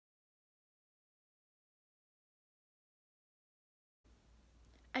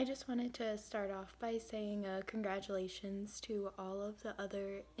I just wanted to start off by saying congratulations to all of the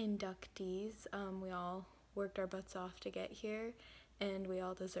other inductees. We all worked our butts off to get here, and we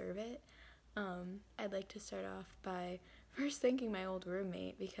all deserve it. I'd like to start off by first thanking my old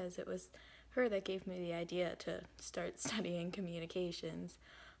roommate, because it was her that gave me the idea to start studying communications.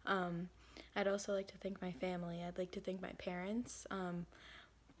 I'd also like to thank my family. I'd like to thank my parents,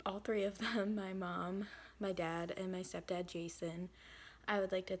 all three of them, my mom, my dad, and my stepdad, Jason. I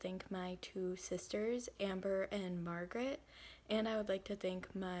would like to thank my two sisters, Amber and Margaret, and I would like to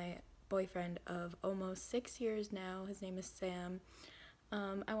thank my boyfriend of almost 6 years now. His name is Sam.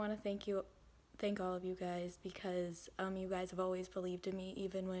 I want to thank all of you guys, because you guys have always believed in me,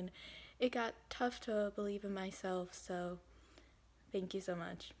 even when it got tough to believe in myself, so thank you so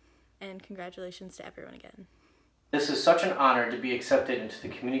much, and congratulations to everyone again. This is such an honor to be accepted into the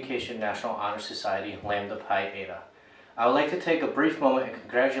Communication National Honor Society Lambda Pi Eta. I would like to take a brief moment and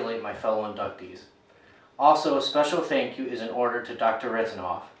congratulate my fellow inductees. Also, a special thank you is in order to Dr.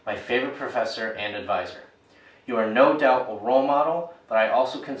 Ritzenoff, my favorite professor and advisor. You are no doubt a role model, but I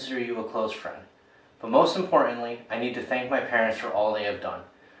also consider you a close friend. But most importantly, I need to thank my parents for all they have done.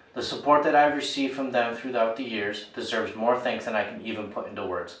 The support that I've received from them throughout the years deserves more thanks than I can even put into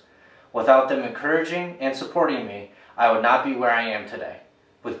words. Without them encouraging and supporting me, I would not be where I am today.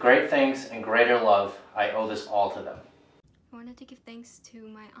 With great thanks and greater love, I owe this all to them. I wanted to give thanks to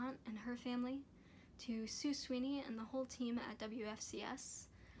my aunt and her family, to Sue Sweeney and the whole team at WFCS,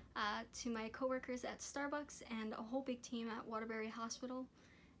 to my coworkers at Starbucks and a whole big team at Waterbury Hospital,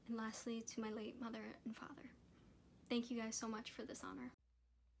 and lastly to my late mother and father. Thank you guys so much for this honor.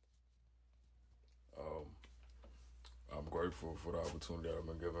 I'm grateful for the opportunity that I've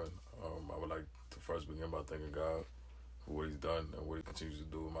been given. I would like to first begin by thanking God for what He's done and what He continues to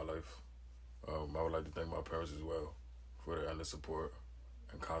do in my life. I would like to thank my parents as well for their endless support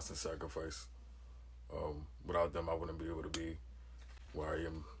and constant sacrifice. Without them, I wouldn't be able to be where I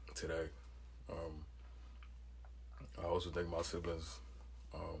am today. I also thank my siblings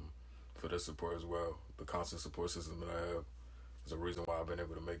for their support as well. The constant support system that I have is a reason why I've been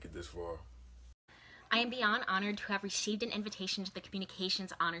able to make it this far. I am beyond honored to have received an invitation to the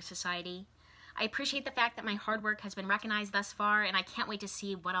Communications Honor Society. I appreciate the fact that my hard work has been recognized thus far, and I can't wait to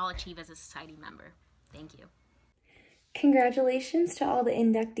see what I'll achieve as a society member. Thank you. Congratulations to all the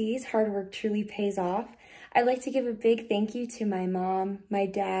inductees. Hard work truly pays off. I'd like to give a big thank you to my mom, my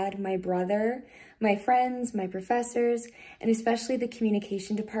dad, my brother, my friends, my professors, and especially the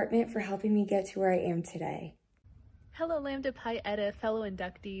communication department for helping me get to where I am today. Hello Lambda Pi Eta fellow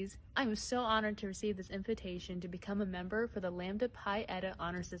inductees. I am so honored to receive this invitation to become a member for the Lambda Pi Eta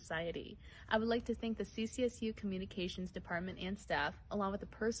Honor Society. I would like to thank the CCSU Communications Department and staff, along with a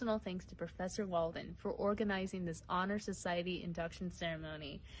personal thanks to Professor Walden for organizing this Honor Society induction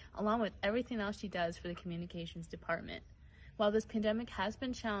ceremony, along with everything else she does for the Communications Department. While this pandemic has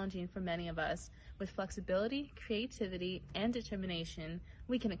been challenging for many of us, with flexibility, creativity, and determination,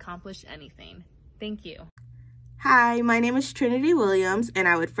 we can accomplish anything. Thank you. Hi, my name is Trinity Williams, and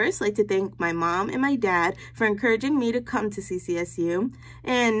I would first like to thank my mom and my dad for encouraging me to come to CCSU.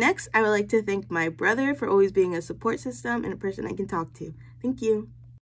 And next, I would like to thank my brother for always being a support system and a person I can talk to. Thank you.